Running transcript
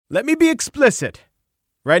Let me be explicit.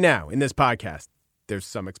 Right now, in this podcast, there's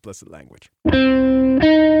some explicit language.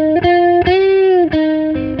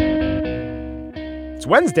 It's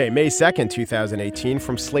Wednesday, May 2nd, 2018.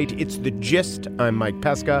 From Slate, it's The Gist. I'm Mike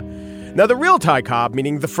Pesca. Now, the real Ty Cobb,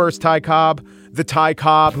 meaning the first Ty Cobb, the Ty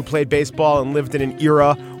Cobb who played baseball and lived in an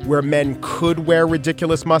era where men could wear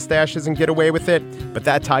ridiculous mustaches and get away with it, but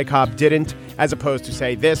that Ty Cobb didn't, as opposed to,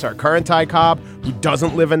 say, our current Ty Cobb, who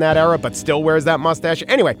doesn't live in that era but still wears that mustache.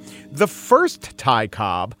 Anyway, the first Ty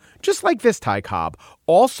Cobb, just like this Ty Cobb,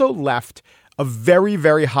 also left a very,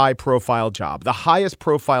 very high-profile job, the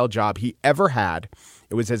highest-profile job he ever had.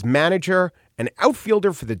 It was as manager and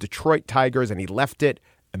outfielder for the Detroit Tigers, and he left it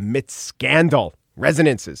amidst scandal,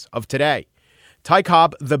 resonances of today. Ty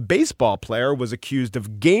Cobb, the baseball player, was accused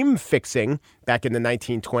of game fixing back in the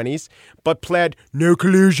 1920s, but pled no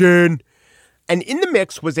collusion. And in the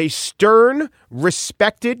mix was a stern,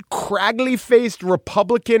 respected, craggly-faced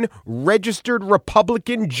Republican, registered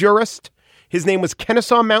Republican jurist. His name was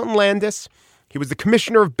Kennesaw Mountain Landis. He was the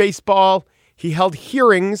commissioner of baseball. He held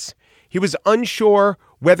hearings. He was unsure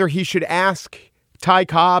whether he should ask Ty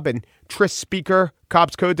Cobb and Tris Speaker,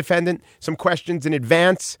 Cobb's co-defendant, some questions in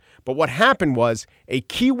advance. But what happened was a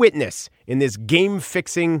key witness in this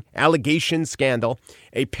game-fixing allegation scandal,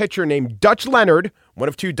 a pitcher named Dutch Leonard, one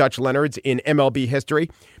of two Dutch Leonards in MLB history,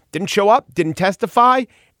 didn't show up, didn't testify,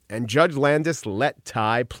 and Judge Landis let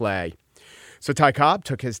Ty play. So Ty Cobb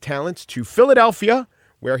took his talents to Philadelphia,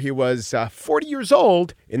 where he was 40 years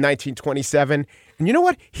old in 1927. And you know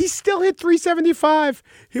what? He still hit .375.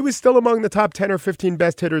 He was still among the top 10 or 15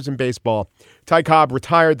 best hitters in baseball. Ty Cobb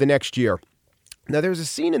retired the next year. Now, there's a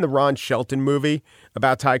scene in the Ron Shelton movie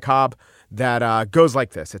about Ty Cobb that goes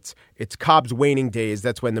like this. It's Cobb's waning days.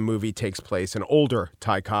 That's when the movie takes place. An older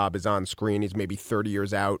Ty Cobb is on screen. He's maybe 30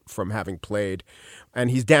 years out from having played.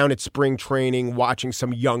 And he's down at spring training watching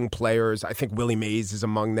some young players. I think Willie Mays is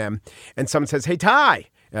among them. And someone says, "Hey, Ty."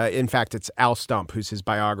 In fact, it's Al Stump, who's his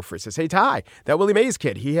biographer. He says, "Hey, Ty, that Willie Mays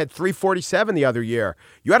kid, he had .347 the other year.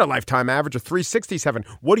 You had a lifetime average of .367.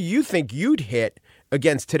 What do you think you'd hit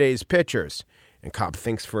against today's pitchers?" And Cobb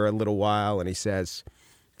thinks for a little while, and he says,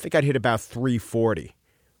 "I think I'd hit about .340.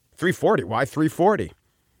 .340? Why .340?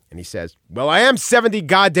 And he says, "Well, I am 70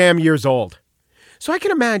 goddamn years old." So I can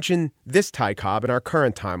imagine this Ty Cobb in our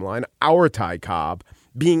current timeline, our Ty Cobb,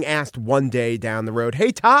 being asked one day down the road,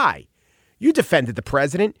 "Hey, Ty, you defended the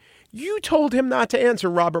president. You told him not to answer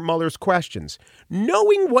Robert Mueller's questions.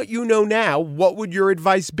 Knowing what you know now, what would your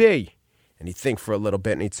advice be?" And he'd think for a little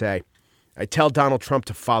bit, and he'd say, "I tell Donald Trump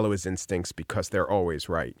to follow his instincts because they're always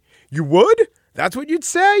right." "You would? That's what you'd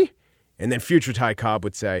say?" And then future Ty Cobb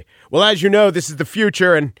would say, "Well, as you know, this is the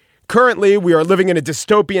future, and currently we are living in a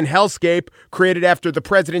dystopian hellscape created after the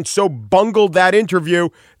president so bungled that interview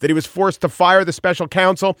that he was forced to fire the special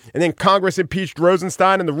counsel, and then Congress impeached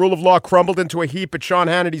Rosenstein and the rule of law crumbled into a heap at Sean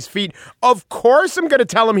Hannity's feet. Of course I'm going to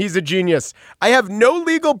tell him he's a genius. I have no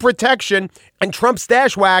legal protection, and Trump's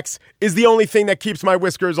stash wax is the only thing that keeps my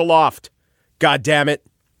whiskers aloft. God damn it."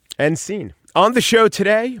 End scene. On the show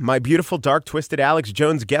today, my beautiful, dark, twisted Alex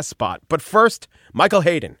Jones guest spot. But first, Michael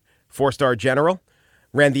Hayden, four-star general,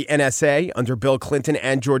 ran the NSA under Bill Clinton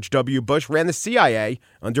and George W. Bush, ran the CIA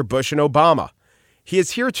under Bush and Obama. He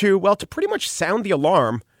is here to pretty much sound the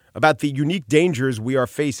alarm about the unique dangers we are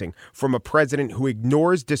facing, from a president who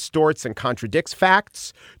ignores, distorts, and contradicts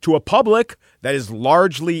facts, to a public that is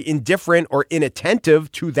largely indifferent or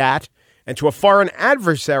inattentive to that, and to a foreign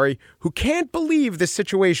adversary who can't believe the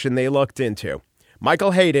situation they looked into.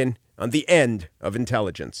 Michael Hayden on the end of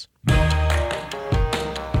intelligence.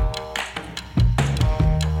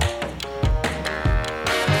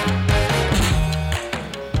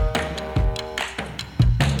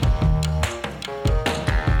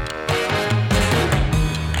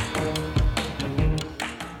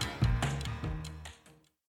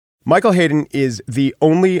 Michael Hayden is the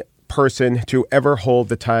only person to ever hold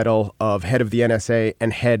the title of head of the NSA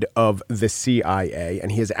and head of the CIA.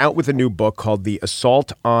 And he is out with a new book called The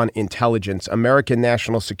Assault on Intelligence, American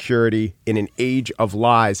National Security in an Age of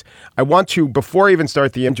Lies. I want to, before I even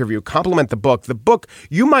start the interview, compliment the book. The book,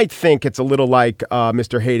 you might think it's a little like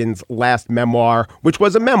Mr. Hayden's last memoir, which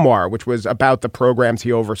was a memoir, which was about the programs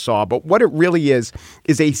he oversaw. But what it really is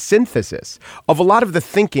a synthesis of a lot of the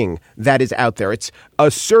thinking that is out there. It's a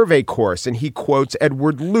survey course, and he quotes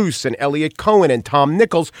Edward Luce and Elliot Cohen and Tom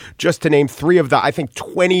Nichols, just to name three of the, I think,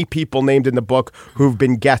 20 people named in the book who've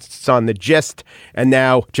been guests on The Gist. And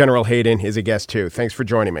now General Hayden is a guest too. Thanks for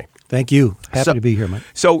joining me. Thank you. Happy to be here, Mike.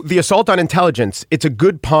 So the assault on intelligence, it's a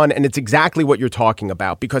good pun, and it's exactly what you're talking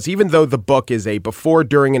about, because even though the book is a before,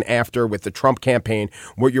 during, and after with the Trump campaign,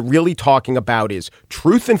 what you're really talking about is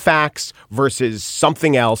truth and facts versus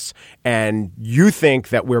something else, and you think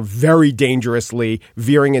that we're very dangerously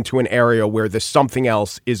veering into an area where the something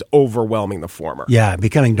else is overwhelming the former. Yeah,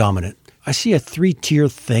 becoming dominant. I see a 3-tier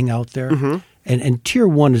thing out there, and tier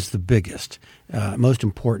 1 is the biggest, most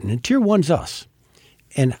important, and tier 1's us.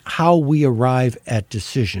 And how we arrive at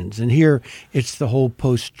decisions. And here it's the whole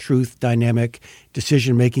post-truth dynamic,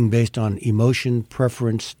 decision-making based on emotion,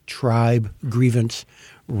 preference, tribe, grievance,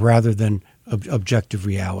 rather than objective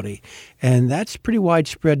reality. And that's pretty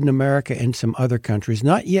widespread in America and some other countries.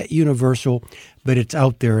 Not yet universal, but it's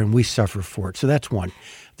out there and we suffer for it. So that's one.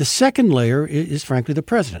 The second layer is frankly, the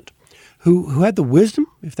president, who had the wisdom,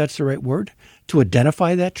 if that's the right word, to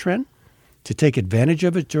identify that trend, to take advantage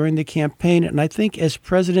of it during the campaign. And I think as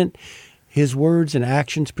president, his words and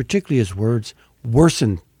actions, particularly his words,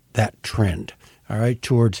 worsen that trend, all right,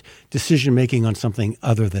 towards decision-making on something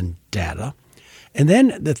other than data. And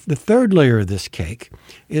then the third layer of this cake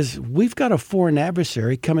is we've got a foreign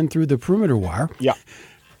adversary coming through the perimeter wire,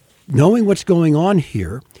 knowing what's going on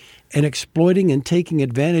here and exploiting and taking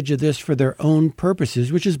advantage of this for their own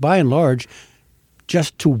purposes, which is by and large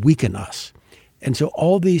just to weaken us. And so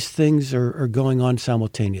all these things are going on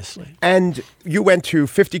simultaneously. And you went to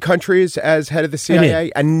 50 countries as head of the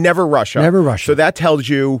CIA and never Russia. Never Russia. So that tells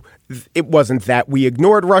you it wasn't that we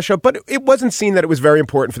ignored Russia, but it wasn't seen that it was very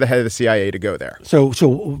important for the head of the CIA to go there. So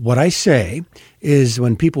what I say is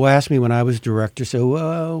when people ask me when I was director,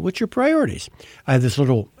 so what's your priorities? I have this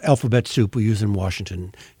little alphabet soup we use in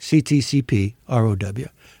Washington, CTCP, ROW,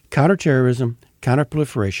 counterterrorism,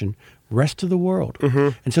 counterproliferation, rest of the world.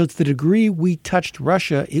 And so to the degree we touched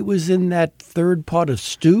Russia, it was in that third pot of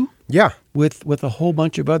stew with a whole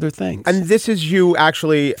bunch of other things. And this is you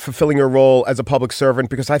actually fulfilling your role as a public servant,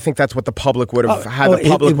 because I think that's what the public would have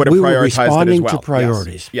prioritized it as well. To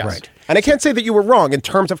priorities. Yes. Right. And I can't say that you were wrong in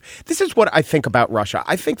terms of, this is what I think about Russia.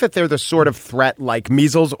 I think that they're the sort of threat like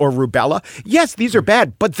measles or rubella. Yes, these are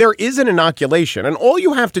bad, but there is an inoculation. And all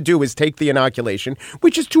you have to do is take the inoculation,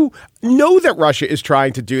 which is to know that Russia is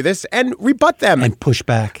trying to do this and rebut them. And push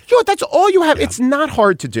back. That's all you have. It's not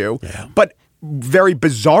hard to do. But very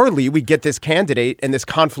bizarrely, we get this candidate and this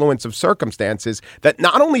confluence of circumstances that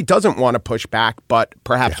not only doesn't want to push back, but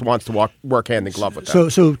perhaps wants to work hand in glove with them.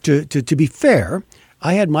 So to be fair,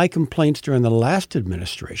 I had my complaints during the last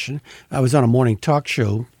administration. I was on a morning talk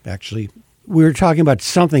show, actually. We were talking about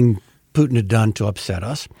something Putin had done to upset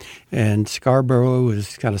us. And Scarborough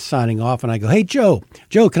was kind of signing off. And I go, hey, Joe,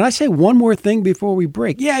 can I say one more thing before we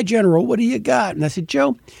break? Yeah, General, what do you got? And I said,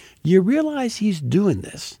 Joe, you realize he's doing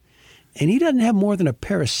this. And he doesn't have more than a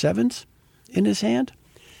pair of sevens in his hand.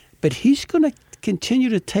 But he's going to continue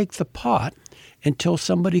to take the pot until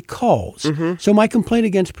somebody calls. So my complaint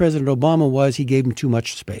against President Obama was he gave him too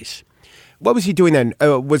much space. What was he doing then?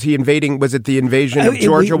 Was he invading? Was it the invasion of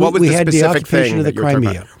Georgia? What was the specific thing of the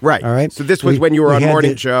Crimea? Right. All right. So this was when you were on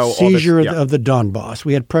Morning Joe. Seizure of the Donbass.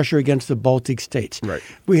 We had pressure against the Baltic states. Right.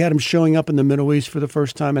 We had him showing up in the Middle East for the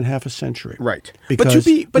first time in half a century. Right. Because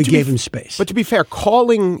we gave him space. But to be fair,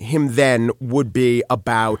 calling him then would be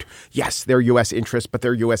about, yes, their U.S. interests, but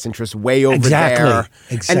their U.S. interests way over there.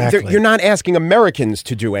 Exactly. And you're not asking Americans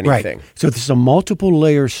to do anything. Right. So this is a multiple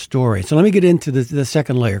layer story. So let me get into the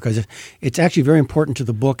second layer, because it's actually very important to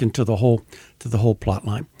the book and to the whole plot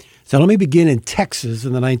line. So let me begin in Texas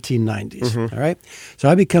in the 1990s. All right. So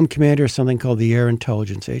I become commander of something called the Air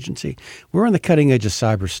Intelligence Agency. We're on the cutting edge of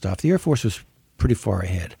cyber stuff. The Air Force was pretty far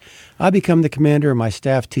ahead. I become the commander, and my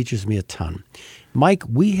staff teaches me a ton. Mike,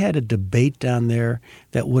 we had a debate down there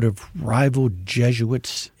that would have rivaled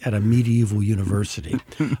Jesuits at a medieval university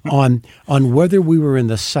on whether we were in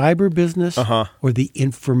the cyber business or the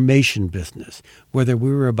information business, whether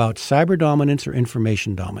we were about cyber dominance or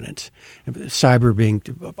information dominance. Cyber being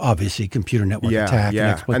obviously computer network attack and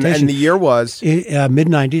exploitation. And the year was?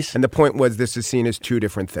 Mid-90s. And the point was this is seen as two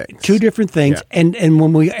different things. Two different things. Yeah. And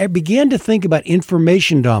when we began to think about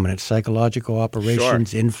information dominance, psychological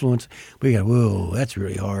operations, influence, we go, whoa, that's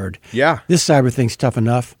really hard. Yeah. This cyber thing's tough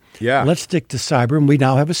enough. Yeah. Let's stick to cyber. And we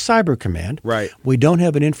now have a cyber command. Right. We don't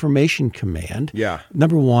have an information command. Yeah.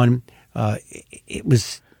 Number one, it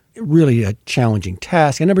was really a challenging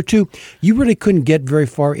task. And number two, you really couldn't get very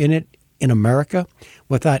far in it in America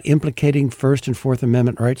without implicating First and Fourth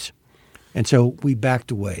Amendment rights. And so we backed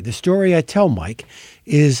away. The story I tell, Mike,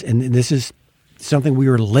 is, and this is something we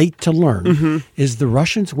were late to learn, is the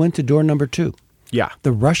Russians went to door number 2. Yeah.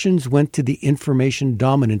 The Russians went to the information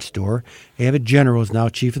dominance store. They have a general who's now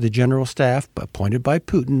chief of the general staff, appointed by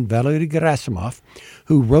Putin, Valery Gerasimov,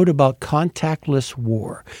 who wrote about contactless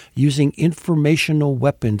war, using informational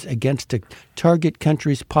weapons against a target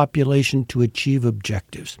country's population to achieve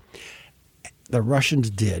objectives. The Russians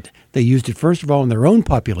did. They used it, first of all, in their own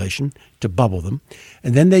population to bubble them,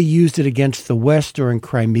 and then they used it against the West during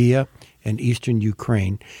Crimea and eastern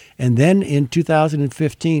Ukraine. And then in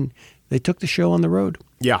 2015, they took the show on the road.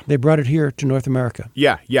 Yeah. They brought it here to North America.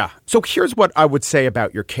 Yeah. So here's what I would say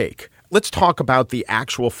about your cake. Let's talk about the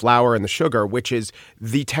actual flour and the sugar, which is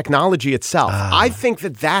the technology itself. I think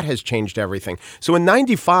that has changed everything. So in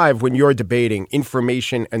 95, when you're debating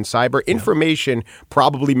information and cyber, information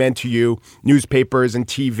probably meant to you newspapers and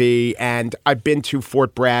TV. And I've been to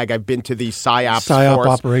Fort Bragg. I've been to the PSYOP force.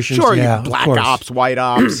 Operations. Sure, yeah, black ops, white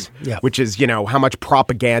ops, which is, how much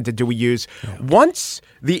propaganda do we use? Yeah. Once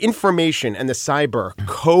the information and the cyber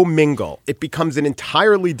commingle, it becomes an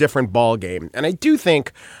entirely different ballgame. And I do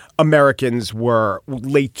think Americans were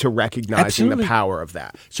late to recognizing the power of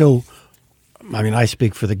that. So, I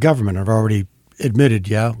speak for the government. I've already admitted,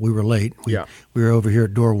 we were late. We were over here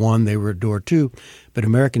at door 1. They were at door 2. But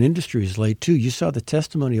American industry is late, too. You saw the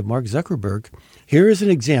testimony of Mark Zuckerberg. Here is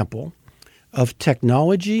an example of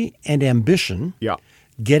technology and ambition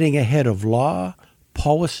getting ahead of law,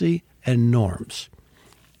 policy, and norms.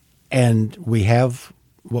 And we have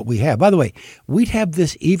what we have. By the way, we'd have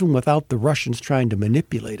this even without the Russians trying to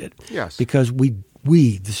manipulate it. Yes. Because we,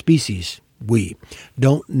 the species,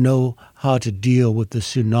 don't know how to deal with the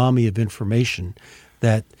tsunami of information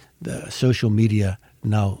that the social media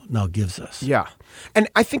now gives us. Yeah. And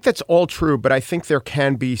I think that's all true, but I think there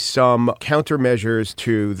can be some countermeasures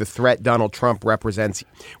to the threat Donald Trump represents.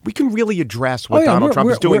 We can really address what Donald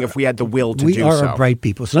Trump is doing if we had the will to do so. We are a bright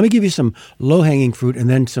people. So let me give you some low-hanging fruit and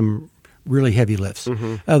then some really heavy lifts.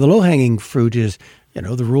 Mm-hmm. The low-hanging fruit is,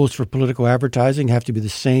 the rules for political advertising have to be the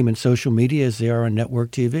same in social media as they are on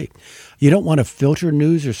network TV. You don't want to filter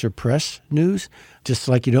news or suppress news, just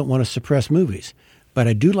like you don't want to suppress movies. But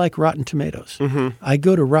I do like Rotten Tomatoes. Mm-hmm. I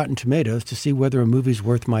go to Rotten Tomatoes to see whether a movie's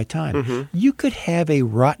worth my time. Mm-hmm. You could have a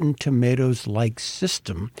Rotten Tomatoes-like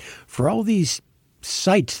system for all these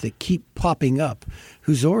sites that keep popping up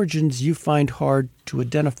whose origins you find hard to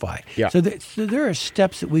identify. Yeah. So there are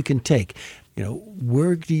steps that we can take.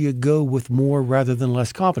 Where do you go with more rather than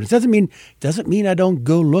less confidence? Doesn't mean I don't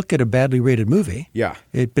go look at a badly rated movie. Yeah.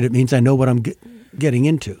 But it means I know what I'm getting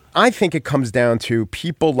into. I think it comes down to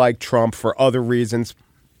people like Trump for other reasons,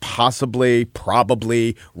 possibly,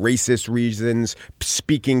 probably racist reasons,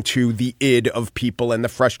 speaking to the id of people and the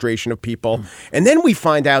frustration of people. And then we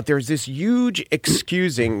find out there's this huge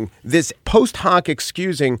this post hoc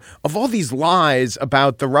excusing of all these lies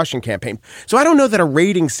about the Russian campaign. So I don't know that a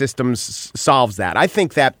rating system solves that. I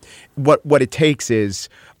think that what it takes is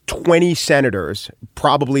 20 senators,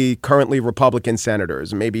 probably currently Republican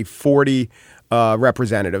senators, maybe 40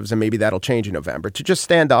 representatives, and maybe that'll change in November, to just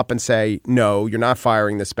stand up and say, no, you're not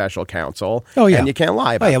firing the special counsel, and you can't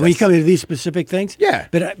lie about this. When you come into these specific things? Yeah.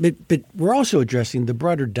 But we're also addressing the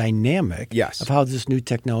broader dynamic of how this new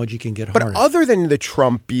technology can get harnessed. But other than the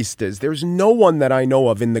Trumpistas, there's no one that I know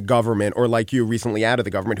of in the government, or like you, recently out of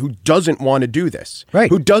the government, who doesn't want to do this,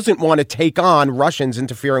 who doesn't want to take on Russians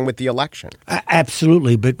interfering with the election.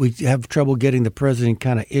 Absolutely, but we have trouble getting the president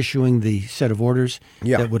kind of issuing the set of orders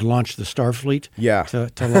that would launch the Starfleet.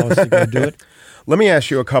 To allow us to go do it. Let me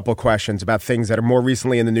ask you a couple questions about things that are more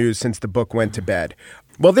recently in the news since the book went to bed.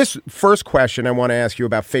 Well, this first question I want to ask you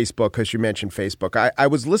about Facebook, because you mentioned Facebook. I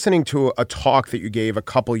was listening to a talk that you gave a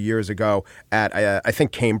couple years ago at, I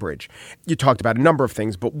think, Cambridge. You talked about a number of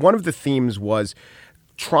things, but one of the themes was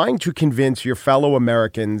trying to convince your fellow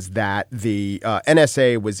Americans that the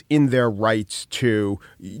NSA was in their rights to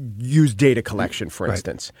use data collection, for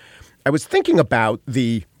instance. I was thinking about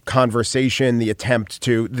the conversation,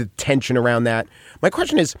 the tension around that. My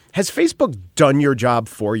question is, has Facebook done your job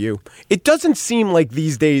for you? It doesn't seem like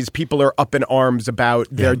these days people are up in arms about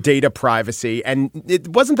their data privacy. And it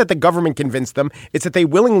wasn't that the government convinced them. It's that they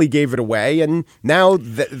willingly gave it away. And now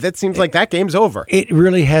that seems like that game's over. It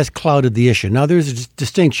really has clouded the issue. Now, there's a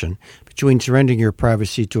distinction between surrendering your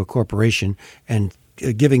privacy to a corporation and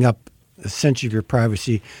giving up a sense of your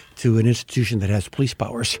privacy to an institution that has police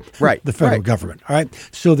powers, the federal government. All right.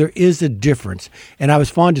 So there is a difference. And I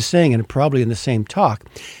was fond of saying, and probably in the same talk,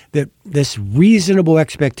 that this reasonable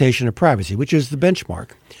expectation of privacy, which is the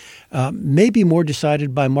benchmark, may be more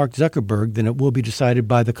decided by Mark Zuckerberg than it will be decided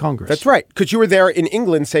by the Congress. That's right, because you were there in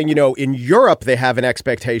England saying, in Europe they have an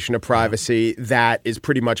expectation of privacy that is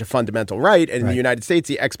pretty much a fundamental right, and in the United States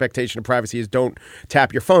the expectation of privacy is don't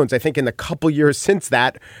tap your phones. I think in the couple years since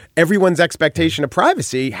that, everyone's expectation of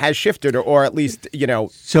privacy has shifted, or at least,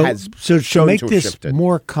 has shown to make to have this shifted.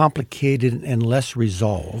 more complicated and less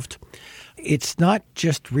resolved, it's not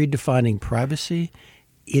just redefining privacy.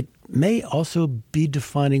 It may also be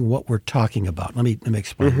defining what we're talking about. Let me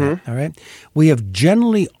explain that, all right? We have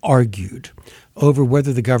generally argued over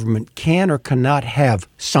whether the government can or cannot have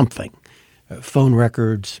something, phone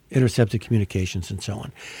records, intercepted communications, and so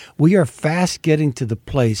on. We are fast getting to the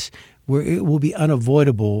place where it will be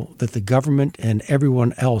unavoidable that the government and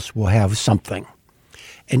everyone else will have something.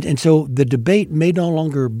 And so the debate may no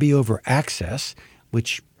longer be over access,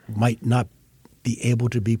 which might not be able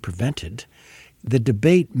to be prevented. The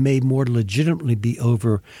debate may more legitimately be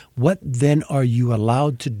over what then are you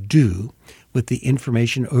allowed to do with the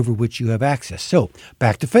information over which you have access. So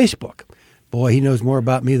back to Facebook. Boy, he knows more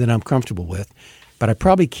about me than I'm comfortable with, but I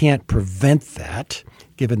probably can't prevent that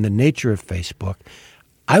given the nature of Facebook.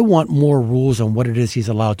 I want more rules on what it is he's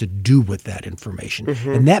allowed to do with that information,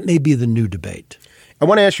 and that may be the new debate. I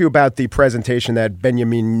want to ask you about the presentation that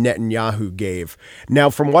Benjamin Netanyahu gave. Now,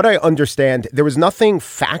 from what I understand, there was nothing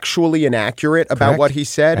factually inaccurate about what he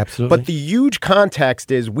said. Absolutely. But the huge context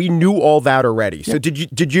is we knew all that already. So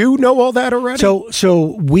did you know all that already?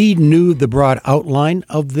 So we knew the broad outline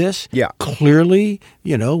of this. Yeah. Clearly,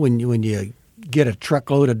 when you get a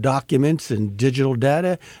truckload of documents and digital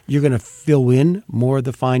data, you're going to fill in more of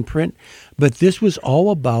the fine print. But this was all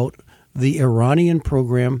about the Iranian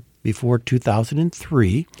program before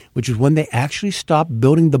 2003, which is when they actually stopped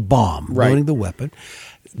building the bomb, building the weapon.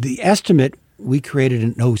 The estimate we created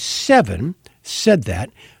in 2007 said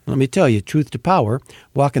that. Let me tell you, truth to power,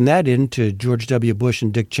 walking that into George W. Bush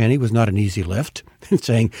and Dick Cheney was not an easy lift.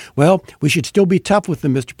 Saying, well, we should still be tough with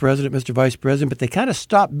them, Mr. President, Mr. Vice President, but they kind of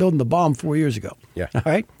stopped building the bomb 4 years ago. Yeah. All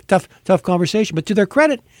right? Tough conversation. But to their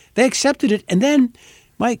credit, they accepted it. And then,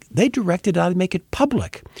 Mike, they directed how to make it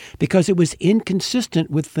public because it was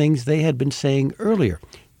inconsistent with things they had been saying earlier.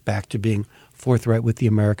 Back to being forthright with the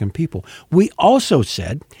American people. We also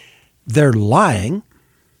said they're lying.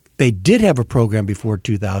 They did have a program before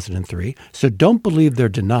 2003, so don't believe their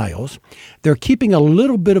denials. They're keeping a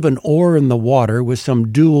little bit of an oar in the water with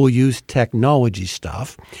some dual-use technology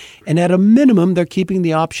stuff. And at a minimum, they're keeping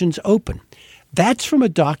the options open. That's from a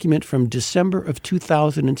document from December of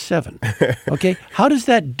 2007. Okay, how does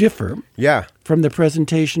that differ from the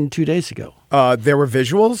presentation 2 days ago? There were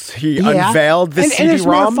visuals. He unveiled the CD-ROMs. And it's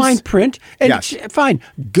more fine print. And fine,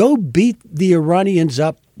 go beat the Iranians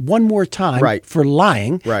up one more time for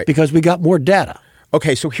lying because we got more data.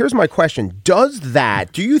 Okay, so here's my question. Do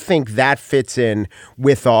you think that fits in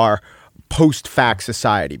with our post-fact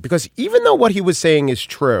society? Because even though what he was saying is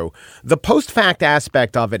true, the post-fact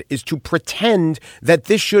aspect of it is to pretend that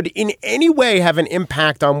this should in any way have an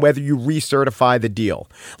impact on whether you recertify the deal.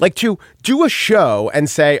 Like to do a show and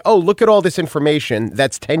say, oh, look at all this information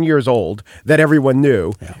that's 10 years old that everyone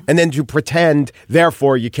knew, and then to pretend,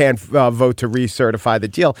 therefore, you can't vote to recertify the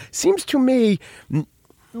deal, seems to me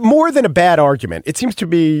more than a bad argument. It seems to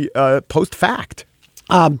be post-fact.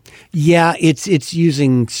 It's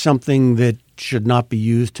using something that should not be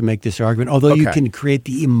used to make this argument, although you can create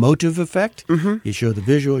the emotive effect. You show the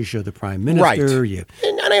visual, you show the prime minister.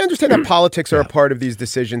 And I understand that politics are a part of these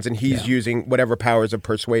decisions, and he's using whatever powers of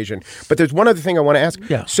persuasion. But there's one other thing I want to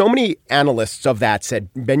ask. So many analysts of that said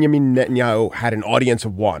Benjamin Netanyahu had an audience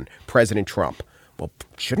of one, President Trump. Well,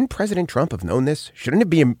 shouldn't President Trump have known this?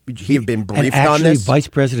 Shouldn't he have been briefed on this? Vice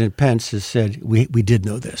President Pence has said we did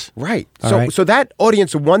know this. Right. So that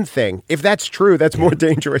audience of one thing, if that's true, that's more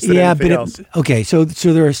dangerous than anything else. So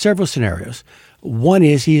there are several scenarios. One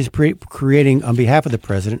is he is creating, on behalf of the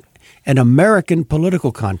president, an American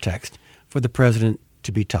political context for the president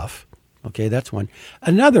to be tough. Okay, that's one.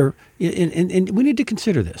 Another, and we need to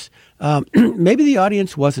consider this. Maybe the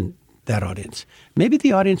audience wasn't that audience. Maybe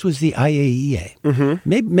the audience was the IAEA.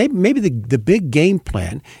 Maybe the big game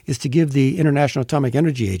plan is to give the International Atomic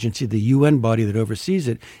Energy Agency, the UN body that oversees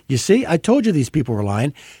it, you see, I told you these people were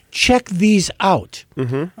lying. Check these out.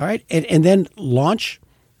 All right? And then launch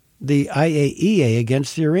the IAEA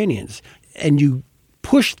against the Iranians. And you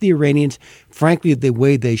push the Iranians, frankly, the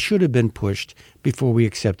way they should have been pushed before we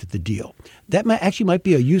accepted the deal. That might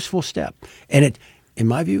be a useful step. And it, in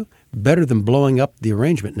my view, better than blowing up the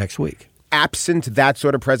arrangement next week. absent that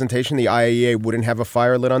sort of presentation, the IAEA wouldn't have a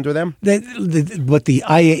fire lit under them? What the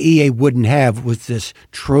IAEA wouldn't have was this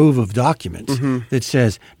trove of documents that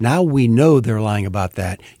says, now we know they're lying about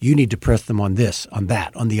that. You need to press them on this, on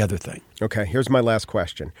that, on the other thing. Okay, here's my last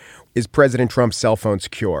question. Is President Trump's cell phone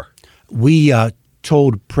secure? We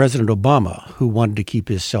told President Obama, who wanted to keep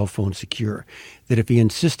his cell phone secure, that if he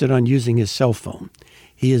insisted on using his cell phone,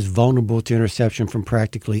 he is vulnerable to interception from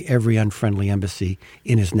practically every unfriendly embassy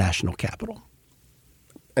in his national capital.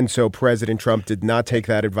 And so President Trump did not take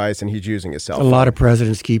that advice, and he's using his cell phone. A lot of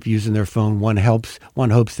presidents keep using their phone. One hopes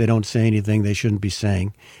they don't say anything they shouldn't be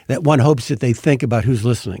saying. That one hopes that they think about who's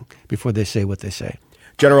listening before they say what they say.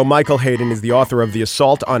 General Michael Hayden is the author of The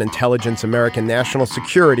Assault on Intelligence, American National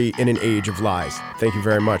Security in an Age of Lies. Thank you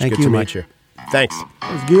very much. Good to meet you. Thanks.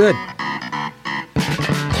 That was good.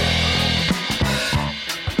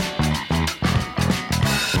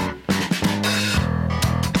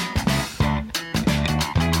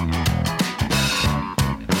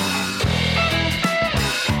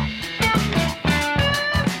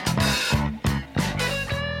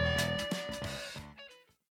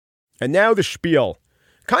 And now the spiel.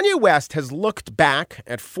 Kanye West has looked back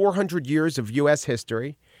at 400 years of U.S.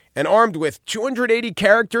 history, and armed with 280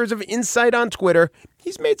 characters of insight on Twitter,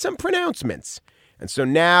 he's made some pronouncements. And so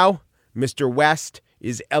now, Mr. West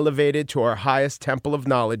is elevated to our highest temple of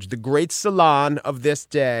knowledge, the great salon of this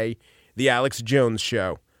day, the Alex Jones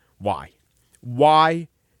Show. Why? Why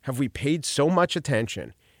have we paid so much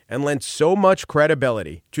attention and lent so much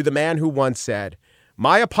credibility to the man who once said,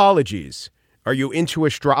 "My apologies, are you into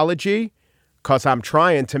astrology? 'Cause I'm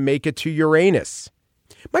trying to make it to Uranus."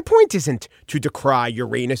 My point isn't to decry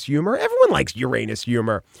Uranus humor. Everyone likes Uranus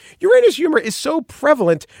humor. Uranus humor is so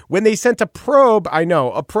prevalent when they sent a probe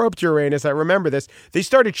to Uranus. I remember this. They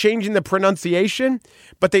started changing the pronunciation,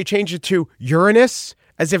 but they changed it to Uranus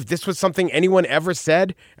as if this was something anyone ever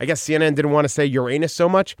said. I guess CNN didn't want to say Uranus so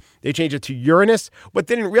much. They changed it to Uranus. What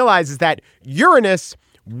they didn't realize is that Uranus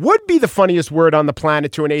would be the funniest word on the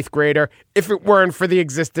planet to an 8th grader if it weren't for the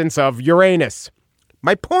existence of Uranus.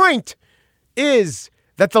 My point is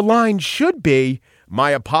that the line should be,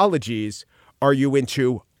 "My apologies, are you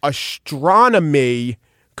into astronomy?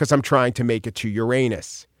 'Cause I'm trying to make it to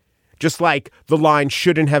Uranus." Just like the line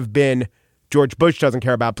shouldn't have been, "George Bush doesn't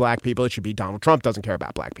care about black people," it should be, "Donald Trump doesn't care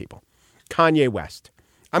about black people." Kanye West.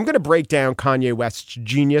 I'm going to break down Kanye West's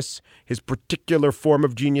genius, his particular form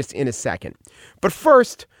of genius, in a second. But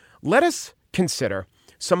first, let us consider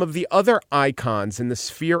some of the other icons in the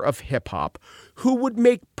sphere of hip-hop who would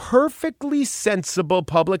make perfectly sensible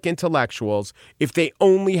public intellectuals if they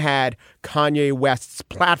only had Kanye West's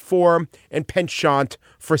platform and penchant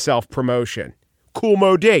for self-promotion. Kool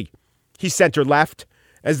Moe Dee. He's center-left.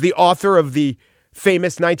 As the author of the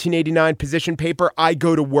famous 1989 position paper, I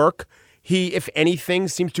Go to Work, he, if anything,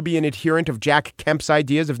 seems to be an adherent of Jack Kemp's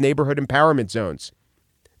ideas of neighborhood empowerment zones.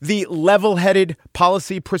 The level-headed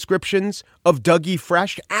policy prescriptions of Dougie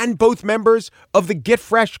Fresh and both members of the Get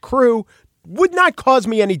Fresh crew would not cause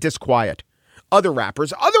me any disquiet. Other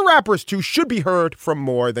rappers too, should be heard from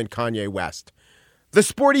more than Kanye West. The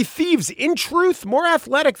Sporty Thieves, in truth, more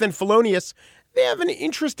athletic than felonious. They have an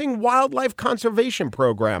interesting wildlife conservation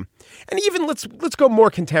program. And even let's go more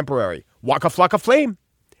contemporary. Waka Flocka Flame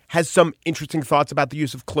has some interesting thoughts about the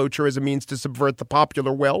use of cloture as a means to subvert the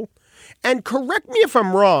popular will. And correct me if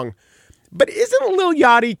I'm wrong, but isn't Lil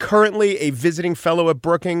Yachty currently a visiting fellow at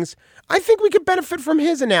Brookings? I think we could benefit from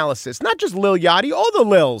his analysis. Not just Lil Yachty, all the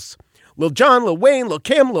Lils. Lil Jon, Lil Wayne, Lil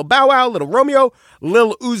Kim, Lil Bow Wow, Lil Romeo,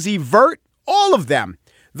 Lil Uzi Vert, all of them.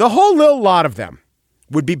 The whole Lil lot of them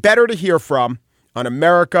would be better to hear from on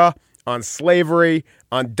America, on slavery,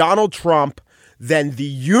 on Donald Trump, than the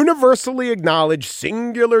universally acknowledged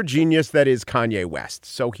singular genius that is Kanye West.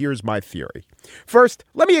 So here's my theory. First,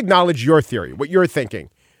 let me acknowledge your theory, what you're thinking,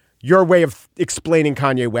 your way of explaining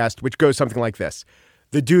Kanye West, which goes something like this.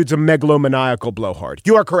 The dude's a megalomaniacal blowhard.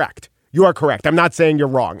 You are correct. You are correct. I'm not saying you're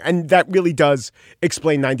wrong. And that really does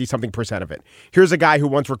explain 90-something% of it. Here's a guy who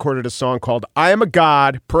once recorded a song called I Am a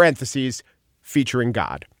God, parentheses, featuring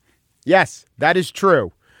God. Yes, that is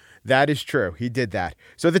true. That is true. He did that.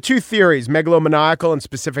 So the two theories, megalomaniacal and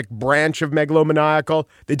specific branch of megalomaniacal,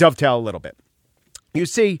 they dovetail a little bit. You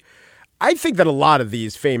see, I think that a lot of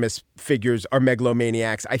these famous figures are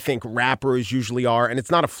megalomaniacs. I think rappers usually are, and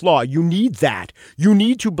it's not a flaw. You need that. You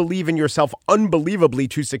need to believe in yourself unbelievably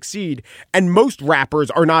to succeed, and most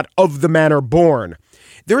rappers are not of the manner born.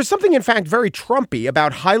 There is something, in fact, very Trumpy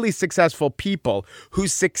about highly successful people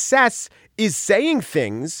whose success is saying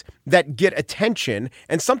things that get attention,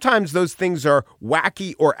 and sometimes those things are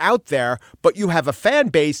wacky or out there, but you have a fan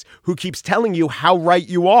base who keeps telling you how right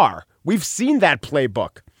you are, We've seen that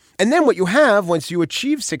playbook. And then what you have once you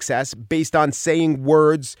achieve success based on saying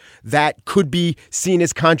words that could be seen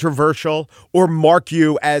as controversial or mark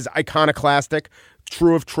you as iconoclastic,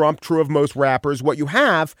 true of Trump, true of most rappers, what you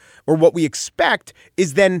have or what we expect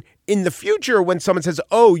is then in the future when someone says,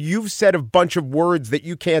 oh, you've said a bunch of words that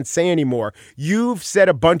you can't say anymore. You've said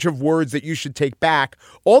a bunch of words that you should take back.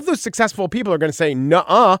 All those successful people are going to say,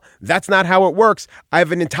 nuh-uh, that's not how it works. I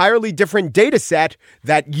have an entirely different data set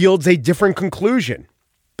that yields a different conclusion.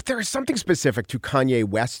 But there is something specific to Kanye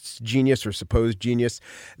West's genius or supposed genius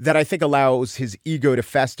that I think allows his ego to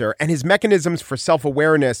fester and his mechanisms for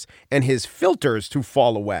self-awareness and his filters to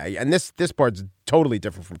fall away. And this part's totally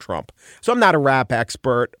different from Trump. So I'm not a rap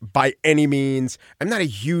expert by any means. I'm not a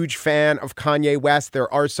huge fan of Kanye West.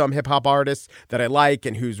 There are some hip hop artists that I like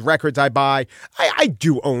and whose records I buy. I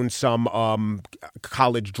do own some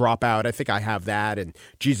College Dropout. I think I have that. And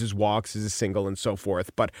Jesus Walks is a single and so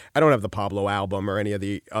forth. But I don't have the Pablo album or any of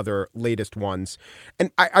the other latest ones.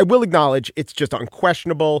 And I will acknowledge it's just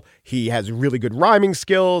unquestionable. He has really good rhyming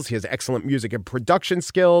skills. He has excellent music and production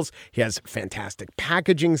skills. He has fantastic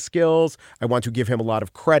packaging skills. I want to give him a lot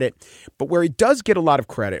of credit. But where he does get a lot of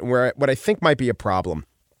credit and where what I think might be a problem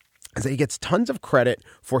is that he gets tons of credit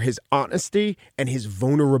for his honesty and his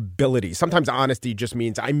vulnerability. Sometimes honesty just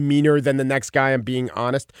means I'm meaner than the next guy. I'm being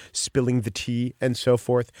honest, spilling the tea and so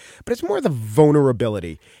forth. But it's more the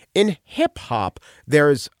vulnerability. In hip hop,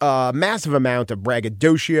 there's a massive amount of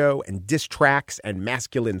braggadocio and diss tracks and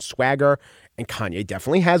masculine swagger. And Kanye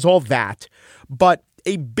definitely has all that. But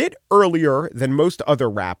a bit earlier than most other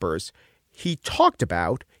rappers, he talked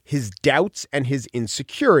about his doubts and his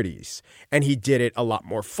insecurities, and he did it a lot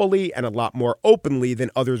more fully and a lot more openly than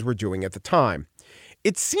others were doing at the time.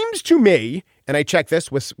 It seems to me, and I checked this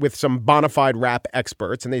with some bona fide rap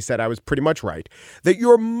experts, and they said I was pretty much right, that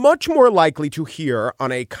you're much more likely to hear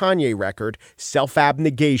on a Kanye record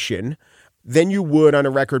self-abnegation than you would on a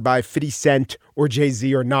record by 50 Cent or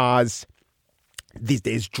Jay-Z or Nas. These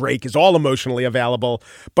days, Drake is all emotionally available,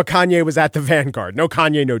 but Kanye was at the vanguard. No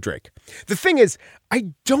Kanye, no Drake. The thing is, I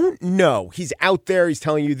don't know. He's out there. He's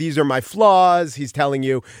telling you these are my flaws. He's telling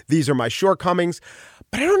you these are my shortcomings.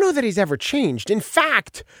 But I don't know that he's ever changed. In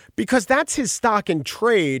fact, because that's his stock in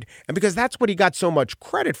trade and because that's what he got so much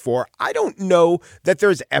credit for, I don't know that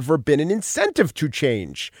there's ever been an incentive to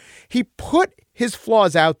change. He put his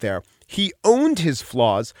flaws out there. He owned his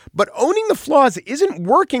flaws, but owning the flaws isn't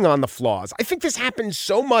working on the flaws. I think this happens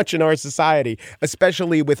so much in our society,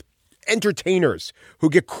 especially with entertainers who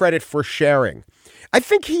get credit for sharing. I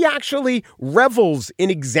think he actually revels in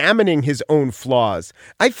examining his own flaws.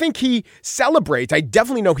 I think he celebrates. I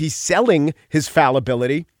definitely know he's selling his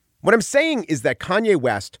fallibility. What I'm saying is that Kanye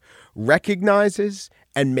West recognizes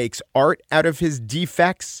and makes art out of his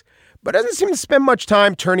defects, but doesn't seem to spend much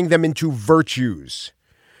time turning them into virtues.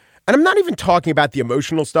 And I'm not even talking about the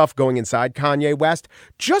emotional stuff going inside Kanye West,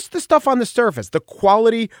 just the stuff on the surface, the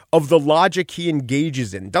quality of the logic he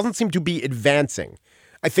engages in doesn't seem to be advancing.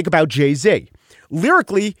 I think about Jay-Z.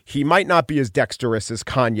 Lyrically, he might not be as dexterous as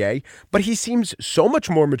Kanye, but he seems so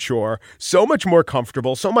much more mature, so much more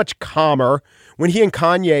comfortable, so much calmer. When he and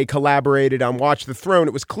Kanye collaborated on Watch the Throne,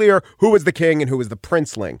 it was clear who was the king and who was the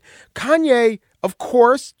princeling. Kanye, of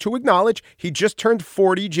course, to acknowledge, he just turned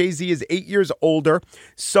 40. Jay-Z is 8 years older.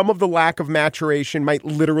 Some of the lack of maturation might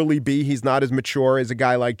literally be he's not as mature as a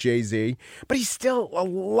guy like Jay-Z, but he's still a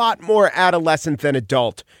lot more adolescent than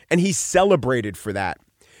adult, and he's celebrated for that.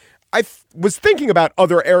 I was thinking about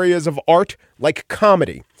other areas of art, like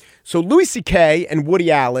comedy. So Louis C.K. and Woody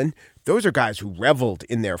Allen, those are guys who reveled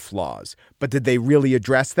in their flaws, but did they really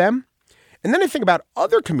address them? And then I think about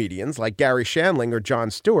other comedians like Gary Shandling or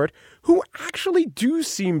Jon Stewart, who actually do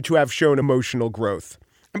seem to have shown emotional growth.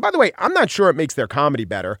 And by the way, I'm not sure it makes their comedy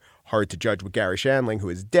better. Hard to judge with Gary Shandling, who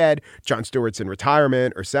is dead. Jon Stewart's in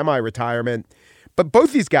retirement or semi-retirement. But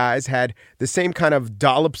both these guys had the same kind of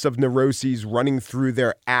dollops of neuroses running through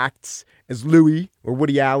their acts as Louis or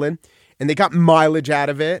Woody Allen. And they got mileage out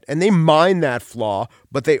of it, and they mined that flaw,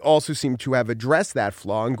 but they also seem to have addressed that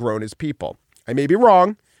flaw and grown as people. I may be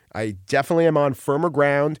wrong. I definitely am on firmer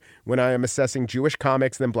ground when I am assessing Jewish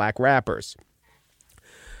comics than black rappers.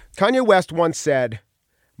 Kanye West once said,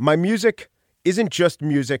 "My music isn't just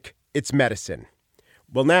music, it's medicine."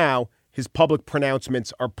 Well, now his public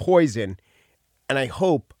pronouncements are poison, and I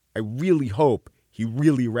really hope he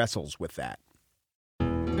really wrestles with that.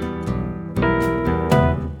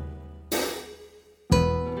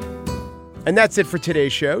 And that's it for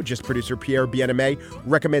today's show. Just producer Pierre Bien-Aimé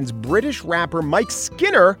recommends British rapper Mike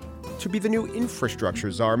Skinner to be the new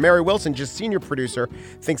infrastructure czar. Mary Wilson, just senior producer,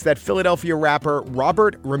 thinks that Philadelphia rapper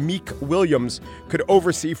Robert Rameek Williams could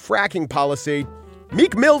oversee fracking policy.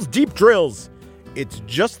 Meek Mill's deep drills. It's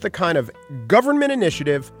just the kind of government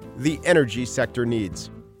initiative the energy sector needs.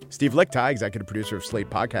 Steve Lichtai, executive producer of Slate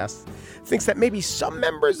Podcasts, thinks that maybe some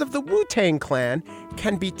members of the Wu-Tang Clan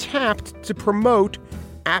can be tapped to promote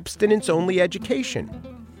abstinence-only education,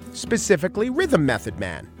 specifically Rhythm Method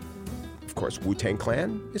Man. Of course, Wu-Tang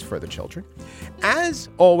Clan is for the children. As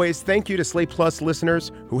always, thank you to Slate Plus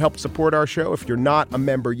listeners who help support our show. If you're not a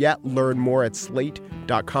member yet, learn more at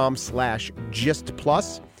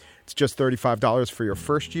slate.com/gistplus. It's just $35 for your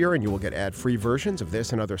first year, and you will get ad-free versions of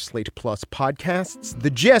this and other Slate Plus podcasts. The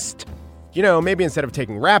Gist. You know, maybe instead of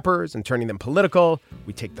taking rappers and turning them political,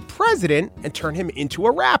 we take the president and turn him into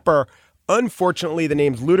a rapper. Unfortunately, the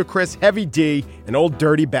names Ludacris, Heavy D, and Old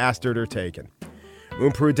Dirty Bastard are taken.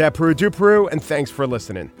 Un Peru, de Peru, du Peru, and thanks for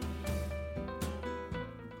listening.